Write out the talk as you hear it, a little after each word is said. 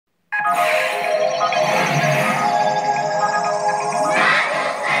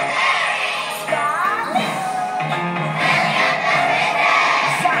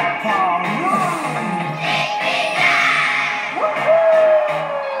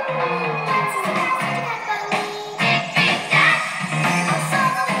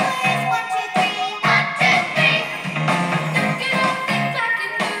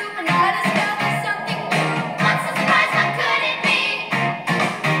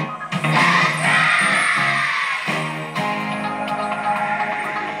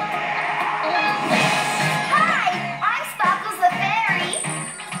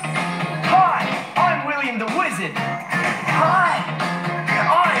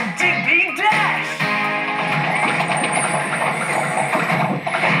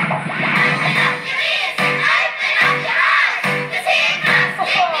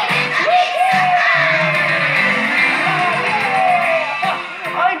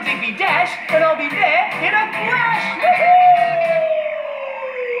Digby Dash, and I'll be there in a flash. Woohoo!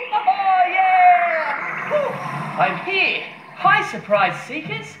 Oh, yeah! Woo. I'm here. Hi, surprise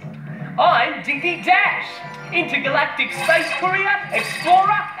seekers. I'm Digby Dash, intergalactic space courier,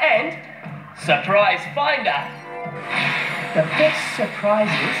 explorer, and surprise finder. The best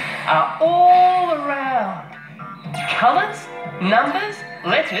surprises are all around. Colours, numbers,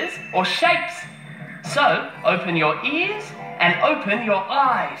 letters, or shapes. So, open your ears and open your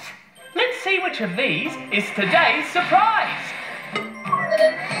eyes. Let's see which of these is today's surprise.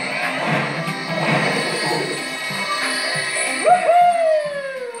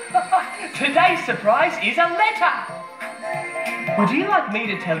 Today's surprise is a letter. Would you like me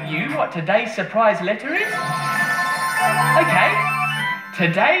to tell you what today's surprise letter is? Okay.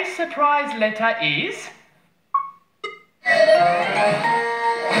 Today's surprise letter is...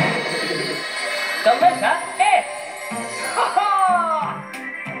 the letter F.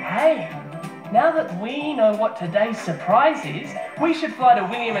 Hey, now that we know what today's surprise is, we should fly to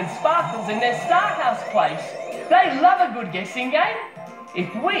William and Sparkles in their Star House place. They love a good guessing game.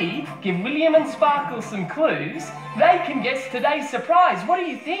 If we give William and Sparkles some clues, they can guess today's surprise. What do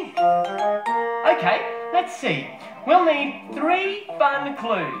you think? Okay, let's see. We'll need 3 fun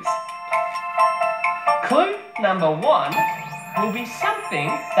clues. Clue number 1 will be something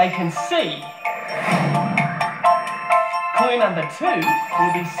they can see. Clue number 2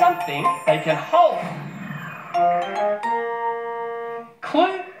 will be something they can hold.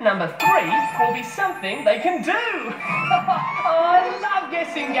 Clue number 3 will be something they can do. Oh, I love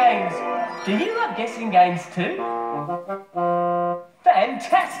guessing games. Do you love guessing games too?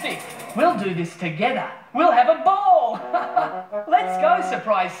 Fantastic. We'll do this together. We'll have a ball. Let's go,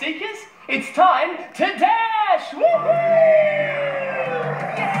 surprise seekers. It's time to dash. Woohoo!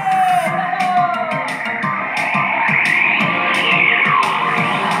 Yeah!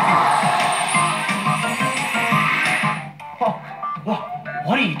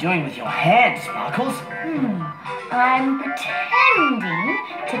 What are you doing with your hand, Sparkles? I'm pretending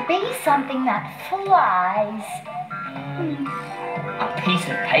to be something that flies. A piece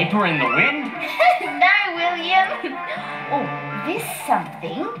of paper in the wind? No, William. Oh, this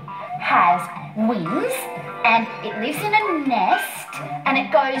something has wings and it lives in a nest and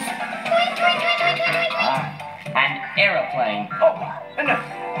it goes tweet, tweet, tweet, tweet, tweet, tweet, tweet. An aeroplane. Oh, no,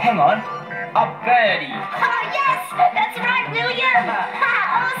 hang on. A birdie. Oh, yes, that's right, William.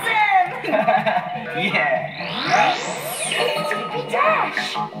 Awesome. Yeah. Digby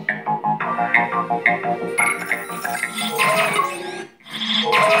Dash.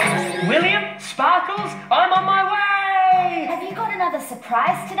 William, Sparkles, I'm on my way. Have you got another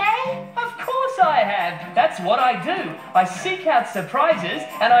surprise today? Of course I have. That's what I do. I seek out surprises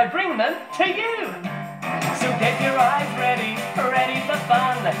and I bring them to you. So get your eyes ready, ready for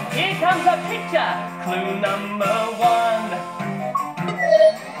fun. Here comes a picture, clue number 1.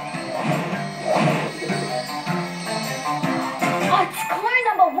 Oh, it's clue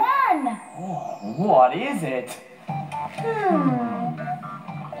number 1. Oh, what is it?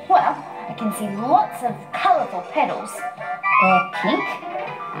 Well, I can see lots of colourful petals. They're pink,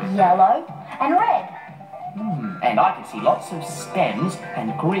 yellow and red. And I can see lots of stems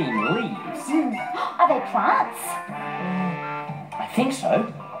and green leaves. Are they plants? I think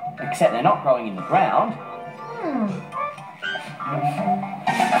so, except they're not growing in the ground.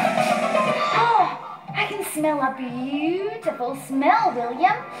 Oh, I can smell a beautiful smell,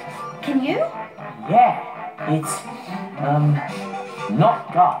 William. Can you? Yeah, it's,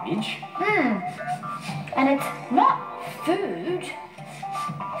 not garbage. And it's not food.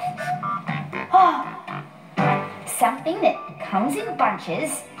 Oh, something that comes in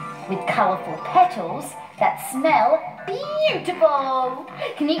bunches with colourful petals that smell beautiful.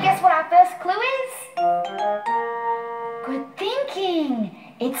 Can you guess what our first clue is? Good thinking.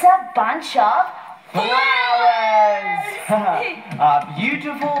 It's a bunch of flowers. A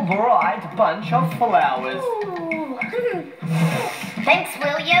beautiful, bright bunch of flowers. Ooh. Thanks,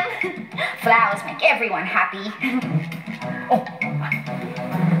 William. Flowers make everyone happy. Oh,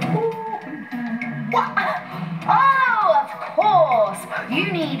 of course.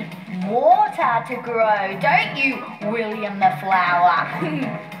 You need water to grow, don't you, William the flower?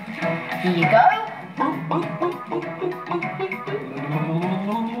 Here you go.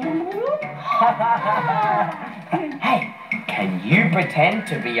 Hey, can you pretend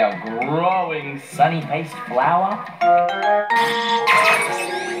to be a growing, sunny-faced flower?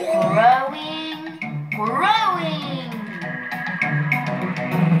 Growing, growing.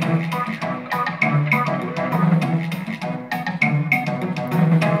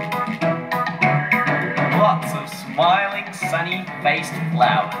 Lots of smiling, sunny-faced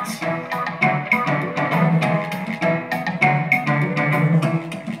flowers.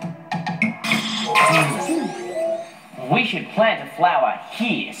 We should plant a flower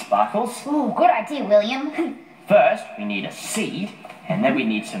here, Sparkles. Ooh, good idea, William. First, we need a seed, and then we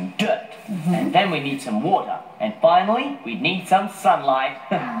need some dirt, and then we need some water, and finally, we need some sunlight.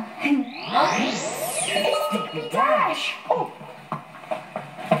 Sticky dash.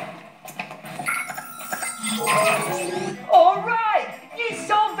 All right, you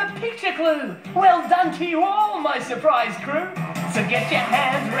solved the picture clue. Well done to you all, my surprise crew. So get your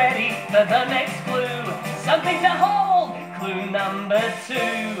hands ready for the next clue. Something to hold. Clue number 2.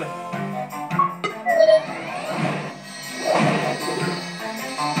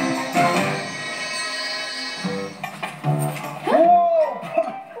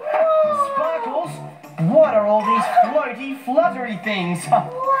 Sparkles, what are all these floaty, fluttery things?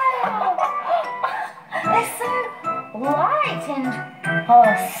 Wow. They're so light and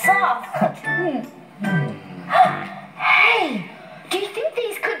soft. Hey, do you think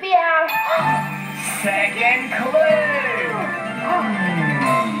these could be our Second clue!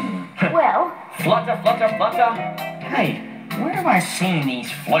 Well, Flutter, flutter, flutter. Hey, where have I seen these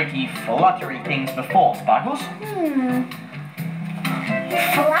floaty, fluttery things before, Sparkles?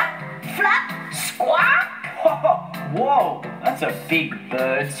 flap, flap, squawk, Whoa, that's a big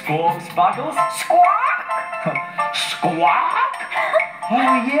bird squawk, Sparkles. Squawk! Squawk?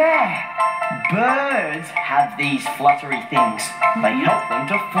 Oh yeah, birds have these fluttery things. They help them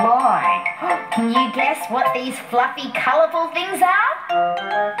to fly. Can you guess what these fluffy, colourful things are?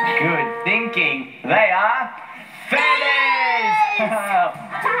 Good thinking. They are feathers!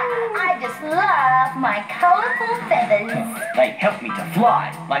 I just love my colourful feathers. They help me to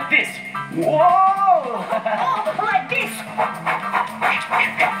fly like this. Whoa! Like this.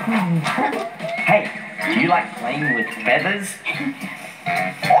 Hey, do you like playing with feathers?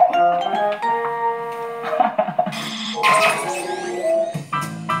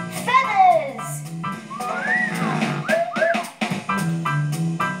 Feathers.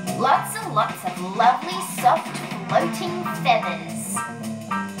 Lots and lots of lovely, soft, floating feathers.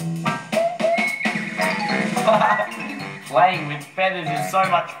 Playing with feathers is so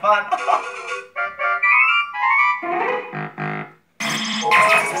much fun.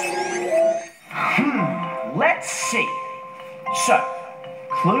 Let's see. So,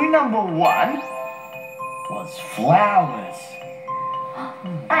 clue number 1 was flowers.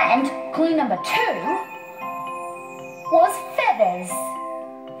 And clue number 2 was feathers.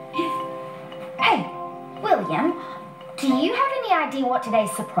 Hey, William, do you have any idea what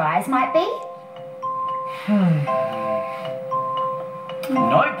today's surprise might be?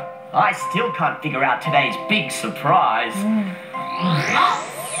 Nope, I still can't figure out today's big surprise.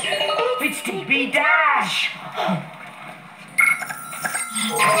 It's DB Dash!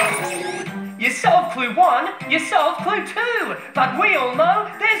 You solved clue 1, you solved clue 2, but we all know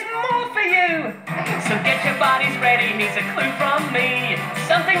there's more for you. So get your bodies ready, here's a clue from me.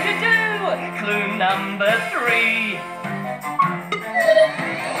 Something to do, clue number 3.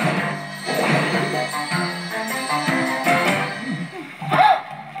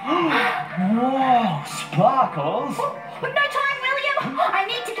 Whoa, Sparkles! No time, William! I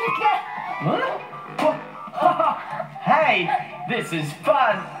need to get Huh? Hey, this is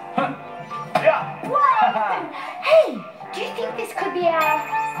fun! Yeah. Whoa! Hey, do you think this could be our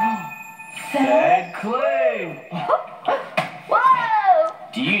Third clue! Whoa!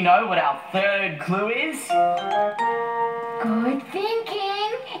 Do you know what our third clue is? Good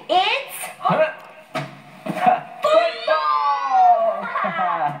thinking. It's Football!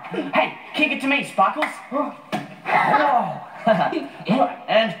 Hey, kick it to me, Sparkles. Whoa.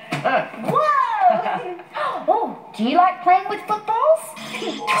 And whoa! Oh, do you like playing with footballs?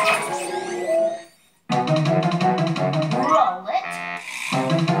 Roll it.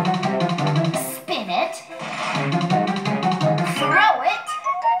 Spin it. Throw it.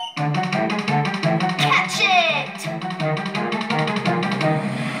 Catch it.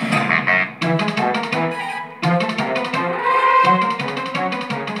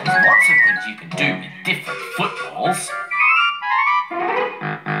 there's lots of things you can do with different footballs.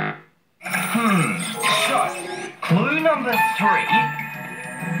 So, clue number 3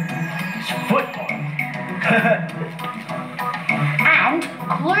 is football. And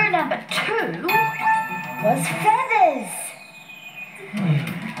clue number 2 was feathers.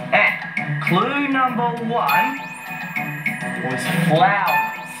 And clue number 1 was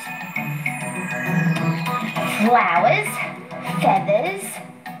flowers. Flowers, feathers,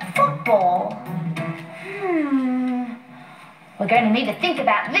 football. We're going to need to think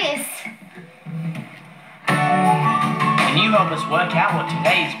about this. Can you help us work out what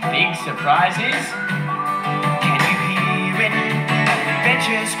today's big surprise is? Can you hear it? An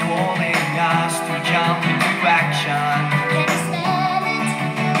adventure's calling us to jump into action. Can you smell it?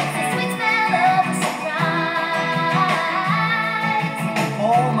 It's the sweet smell of a surprise.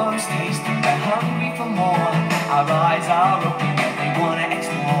 Almost tasted, but hungry for more. Our eyes are open and we wanna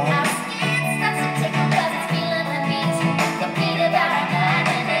explore. Our skin starts to tickle 'cause it's feeling the beat. The beat of our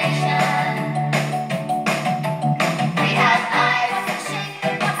imagination. We have eyes that shake,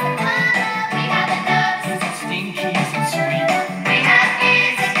 but what's the color? We have a nose. Is it stinky? Is it sweet? We have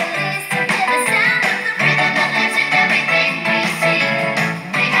ears that can listen to the sound of the rhythm that lives in everything we see.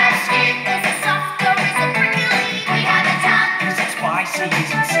 We have skin, is it soft or is it prickly? We have a tongue. Is it spicy? Is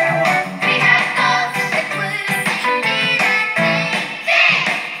it sour? We have thoughts that clues sing, need and think. Think,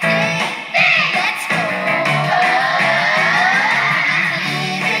 think, think. Let's go.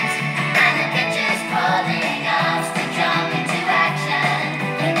 Hear it, and the picture's calling us to jump into action.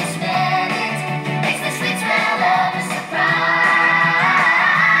 Can you smell it? It's the sweet smell of a surprise.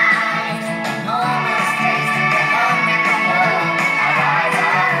 Almost tasted the hungry for more. Our eyes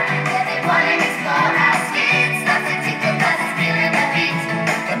are open, yeah, they wanna explore. Our skin starts to tickle 'cause it's feeling the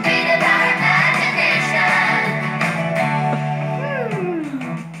beat of our imagination.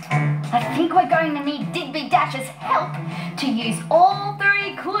 I think we're going to need Digby Dash's help to use all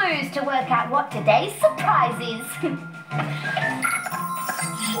 3 clues to work out what today's surprise is.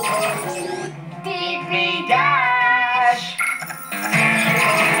 Digby Dash!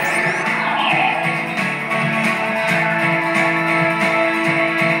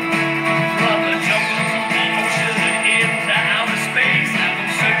 From the jungles of the ocean and into outer space, I've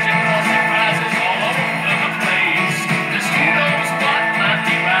been searching for surprises all over the place. There's who knows what might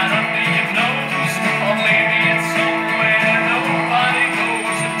be right under your nose, or maybe it's somewhere nobody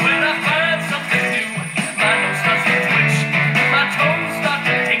goes. And when I find something new, my nose starts to twitch, my toes start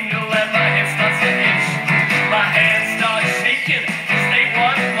to tingle, and my head starts to itch. My hands start shaking as they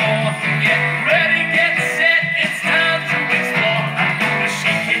want more. Get ready, get set, it's time to explore. I'm gonna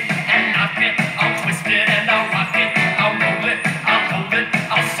shake it and knock it, I'll twist it and I'll rock it, I'll roll it, I'll hold it,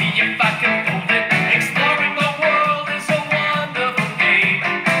 I'll see if I can hold it. Exploring the world is a wonderful game.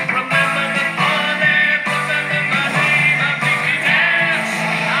 Remember the fun and remember my name. I'm Digby Dash.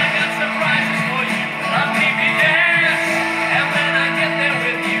 I got surprises for you. I'm Digby Dash. And when I get there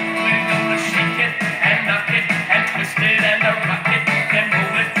with you, we're gonna shake it and knock it and twist it and rock it, then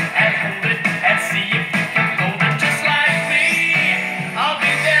roll it and hold it and see if you can hold it just like me. I'll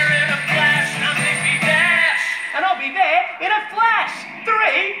be there in a flash. I'm Digby Dash. And I'll be there in a flash.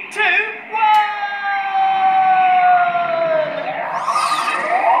 3, 2, 1.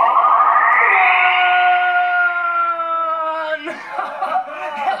 Run!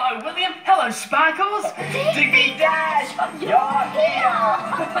 Hello, William. Hello, Sparkles. Digby Dash, you're here.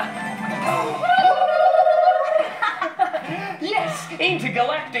 Yes,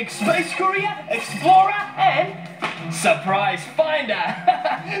 intergalactic space courier, explorer, and surprise finder.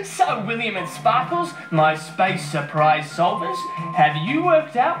 So, William and Sparkles, my space surprise solvers, have you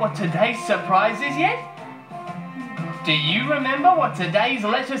worked out what today's surprise is yet? Do you remember what today's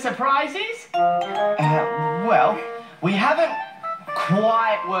letter surprise is? Well, we haven't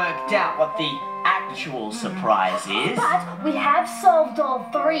quite worked out what the actual surprise is. But we have solved all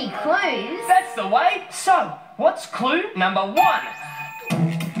 3 clues. That's the way. So, what's clue number 1?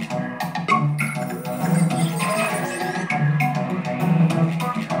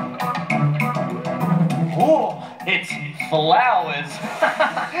 Oh, it's flowers.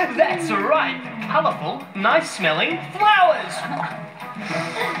 That's right. Colourful, nice-smelling flowers.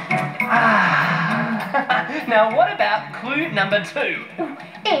 Now, what about clue number 2?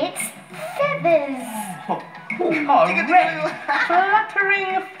 It's feathers. Correct.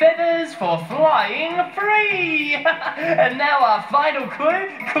 Fluttering feathers for flying free. And now our final clue,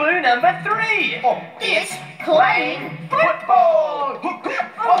 clue number 3. It's playing Football.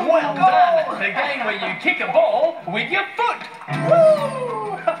 Well done. The game where you kick a ball with your foot.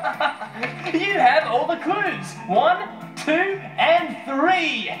 Woo! You have all the clues. 1, 2, and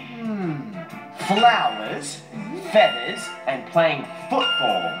 3. Flowers, feathers, and playing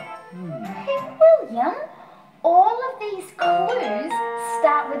football. Hey, William, all of these clues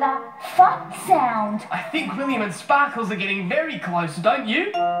start with a F sound. I think William and Sparkles are getting very close, don't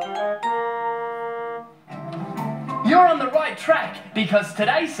you? You're on the right track, because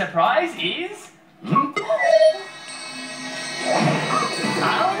today's surprise is... a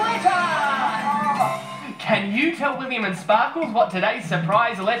letter! Can you tell William and Sparkles what today's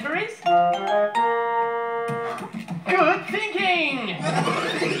surprise letter is? Good thinking!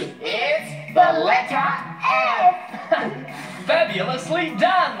 It's the letter F. Fabulously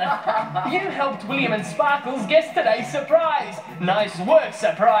done! You helped William and Sparkles guess today's surprise. Nice work,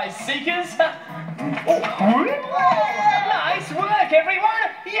 surprise seekers. Nice work,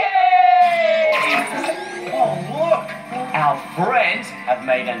 everyone! Yay! Oh, look! Our friends have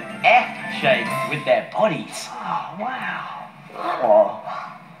made an F shape with their bodies. Oh, wow. Oh.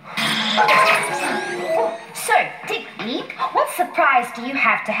 So, Digby, what surprise do you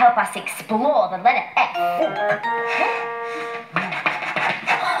have to help us explore the letter F?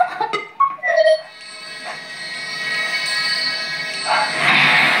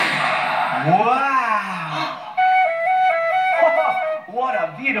 Wow! What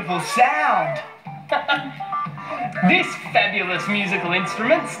a beautiful sound! This fabulous musical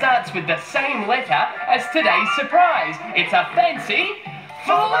instrument starts with the same letter as today's surprise. It's a fancy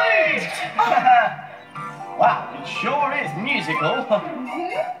flute! Wow, it sure is musical.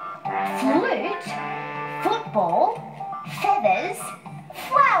 Flute, football, feathers,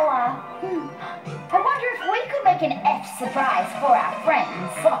 flower. I wonder if we could make an F surprise for our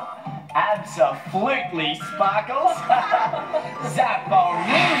friends. Absolutely, Sparkles.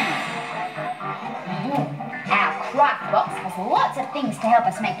 Zapparoo! Our craft box has lots of things to help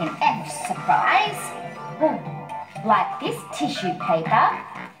us make an F surprise. Like this tissue paper.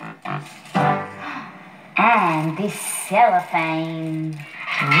 And this cellophane.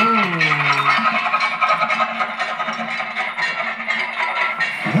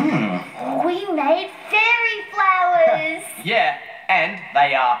 We made fairy flowers. Yeah, and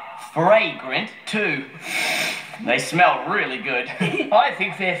they are fragrant too. They smell really good. I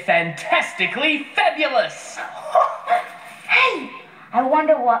think they're fantastically fabulous. Hey, I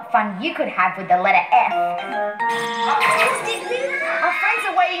wonder what fun you could have with the letter F. Our friends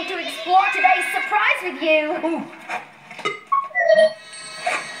are waiting to explore today's surprise with you.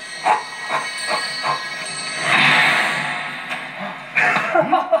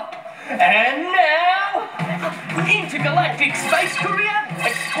 And now, intergalactic space courier,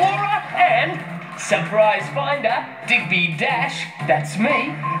 explorer, and surprise finder, Digby Dash, that's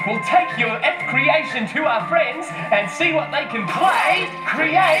me, will take your F creation to our friends and see what they can play,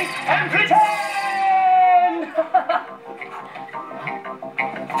 create, and pretend!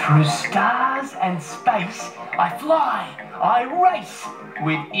 Through stars and space, I fly, I race,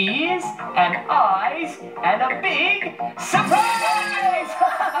 with ears and eyes and a big surprise!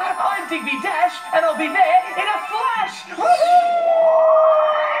 I'm Digby Dash, and I'll be there in a flash!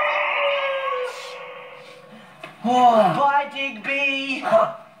 Oh, bye, Digby.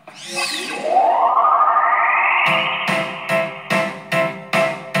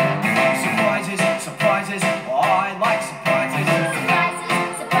 Surprises, surprises. Oh, I like surprises.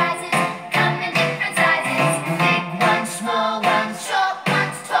 Surprises, surprises, come in different sizes. Big ones, small ones, short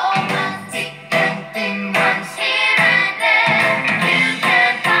ones, tall ones, thick and thin ones, here and there. You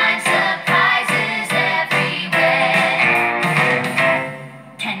can find surprises everywhere.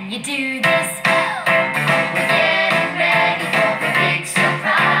 Can you do this? We're getting ready for the big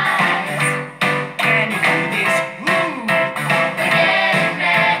surprise. Can you do this? We're getting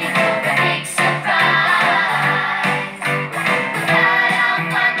ready for the big surprise. Without our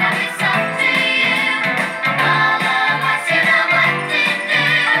fun, now it's up to you. All of us, you know what to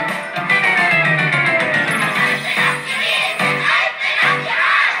do. Open up your ears and open up your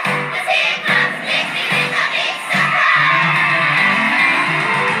eyes. 'Cause here comes Digby with a big surprise.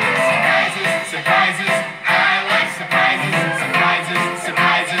 Surprises, surprises, I like surprises, surprises,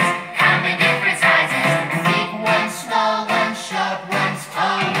 surprises, come in different sizes. Big ones, small ones, short ones,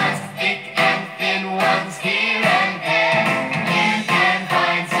 tall ones, thick and thin ones, here and there. You can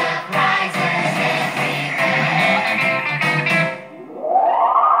find surprises everywhere.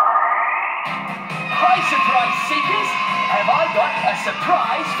 Hi, surprise seekers! Have I got a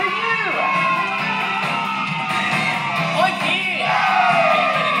surprise for you? I'm here! Are you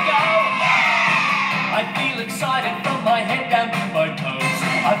ready to go? I feel excited from my head down to my toes.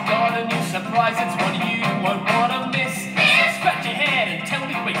 I've got a new surprise, it's one you won't want to miss. So scratch your head and tell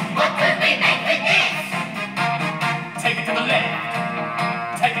me quick. What could we make with this? Take it to the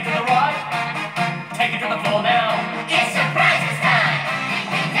left. Take it to the right. Take it to the floor now. It's surprises time.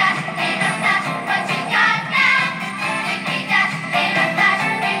 Digby Dash, in a flash, what you got now? Digby Dash, in a flash,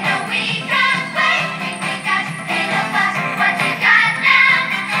 you know we can't wait. Digby Dash, in a flash, what you got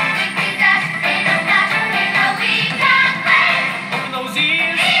now? Digby Dash, in a flash, you know we can't wait. Open those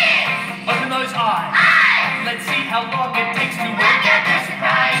ears. Open those eyes. Let's see how long it takes to work out the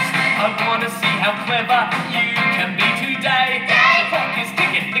surprise. I want to see how clever you can be today. The clock is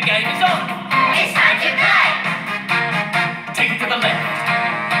ticking, the game is on. It's time to play. Take it to the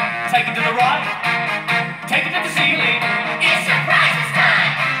left. Take it to the right.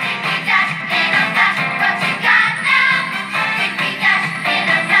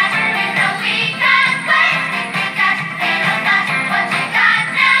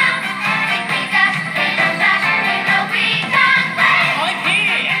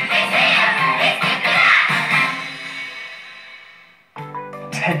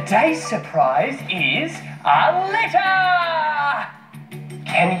 Today's surprise is a letter!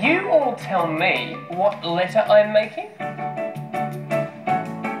 Can you all tell me what letter I'm making?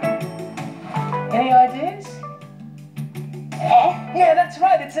 Any ideas? F. Yeah, that's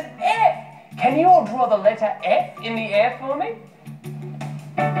right, it's an F! Can you all draw the letter F in the air for me?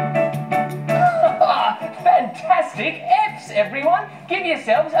 Fantastic Fs, everyone! Give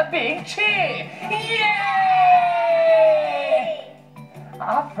yourselves a big cheer! Yay!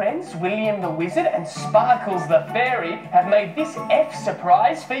 Our friends William the Wizard and Sparkles the Fairy have made this F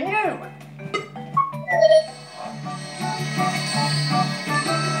surprise for you.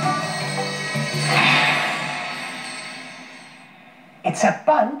 It's a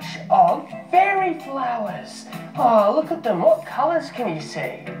bunch of fairy flowers. Oh, look at them. What colours can you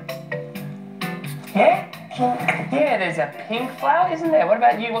see? Yeah? Pink. Yeah, there's a pink flower, isn't there? What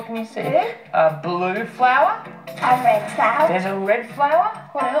about you? What can you see? A blue flower. A red flower. There's a red flower.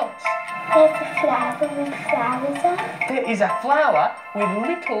 What else? There's a flower with flowers on. There is a flower with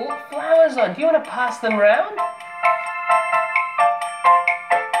little flowers on. Do you want to pass them round?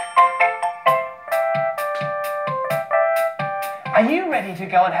 Are you ready to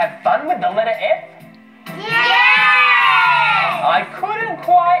go and have fun with the letter F? Yeah! I couldn't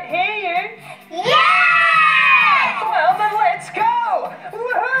quite hear you. Yeah! Well, then let's go!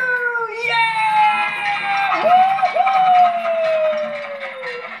 Woohoo! Yeah!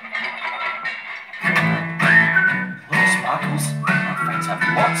 Look, Sparkles, our friends have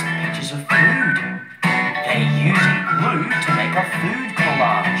lots of pictures of food. They're using glue to make a food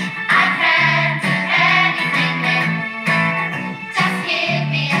collage. I can do anything with. Just give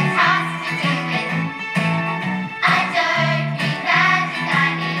me a task to do it. I don't need magic, I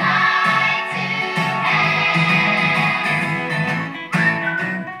need eye to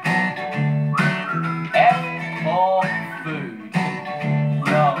F for food.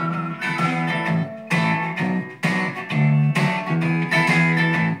 Yum.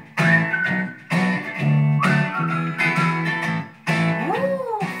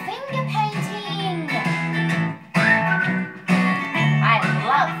 Ooh, finger painting. I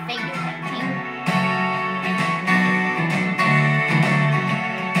love finger painting.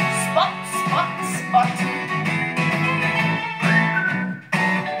 Spot, spot, spot.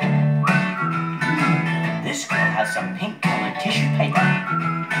 This girl has some pink-colored tissue paper.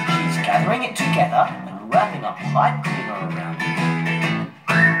 She's gathering it together and wrapping a pipe cleaner around it.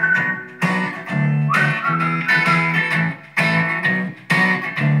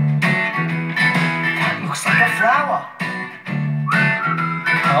 That looks like a flower.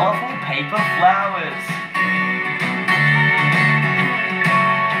 Colorful paper flowers.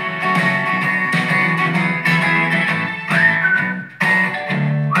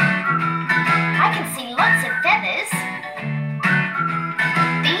 I can see lots of feathers.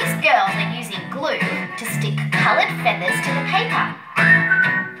 These girls are using glue to stick coloured feathers to the paper.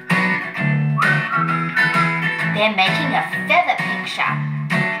 They're making a feather picture.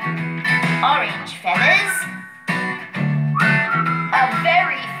 Orange feathers. A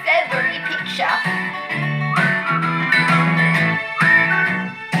very feathery picture.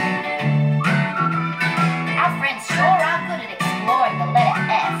 Our friends sure are good at exploring the letter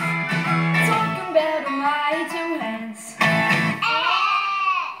F. Talking about my two hands.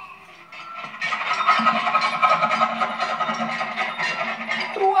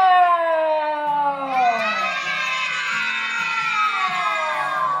 Wow!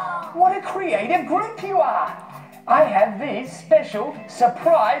 What a creative group you are! I have these special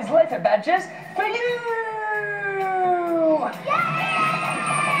surprise letter badges for you!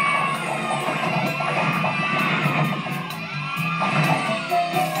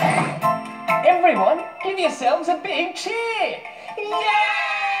 Everyone, give yourselves a big cheer! Yay!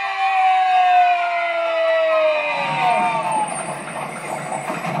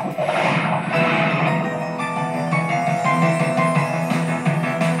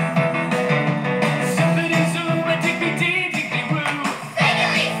 Zippity-zoo, diggity-dee-diggity-roo.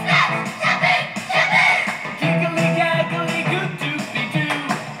 Singly snap, jumping, jumping. Giggly-gaggly-goo-doo-be-doo.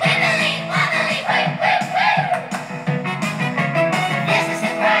 Wibbly, wobbly, woo, woo, woo. There's a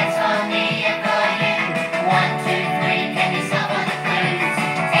surprise for me and for you. 1, 2, 3, can you solve all the clues?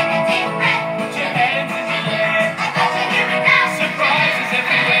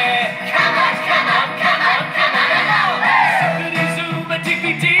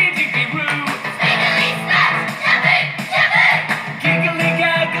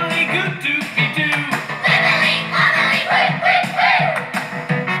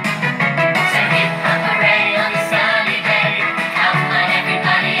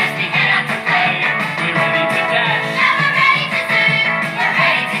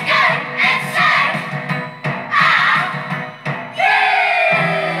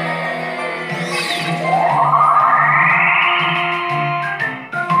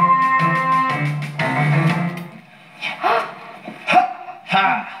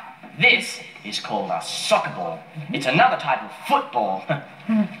 is called a soccer ball. It's another type of football.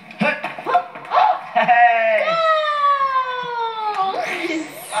 Hey! Goal!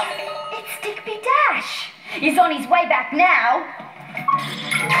 It's Digby Dash. He's on his way back now.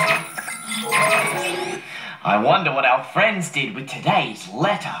 I wonder what our friends did with today's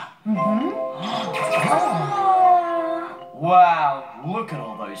letter. Wow, look at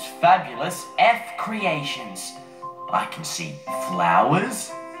all those fabulous F creations. I can see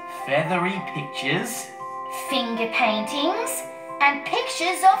flowers, feathery pictures, Finger paintings and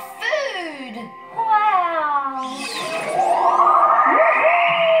pictures of food. Wow.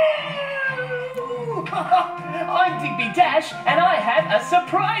 I'm Digby Dash, and I have a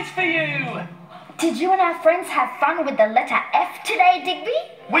surprise for you. Did you and our friends have fun with the letter F today, Digby?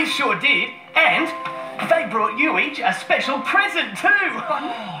 We sure did, and they brought you each a special present too.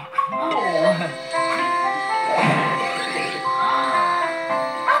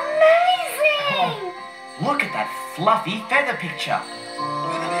 Amazing! Look at that fluffy feather picture.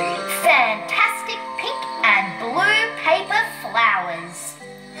 Fantastic pink and blue paper flowers.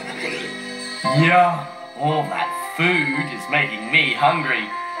 Yeah, all that food is making me hungry.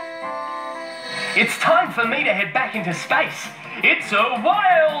 It's time for me to head back into space. It's a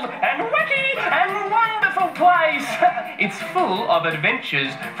wild and wacky and wonderful place. It's full of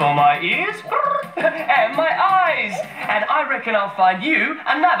adventures for my ears and my eyes. And I reckon I'll find you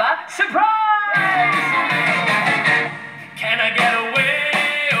another surprise. Can I get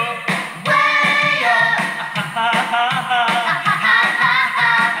away up? Way up.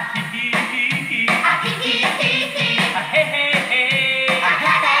 Hey, hey, hey.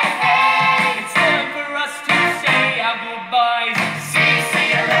 It's time for us to say our goodbyes. See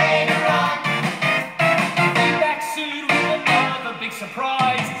you later on. Be back soon with another big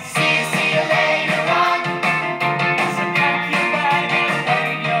surprise. See you later on. So pack your bag and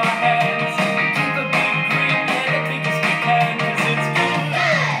wave your hands. Keep a big grin, yeah, the biggest we can, 'cause it's good.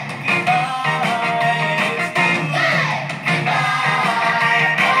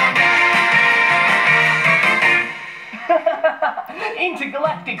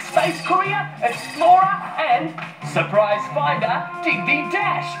 Intergalactic space courier, explorer, and surprise finder, Digby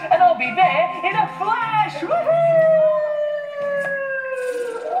Dash. And I'll be there in a flash.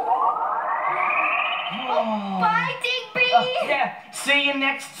 Bye, Digby. Yeah, see you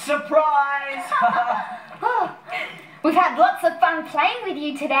next surprise. We've had lots of fun playing with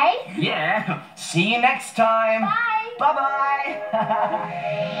you today. Yeah, see you next time. Bye. Bye-bye.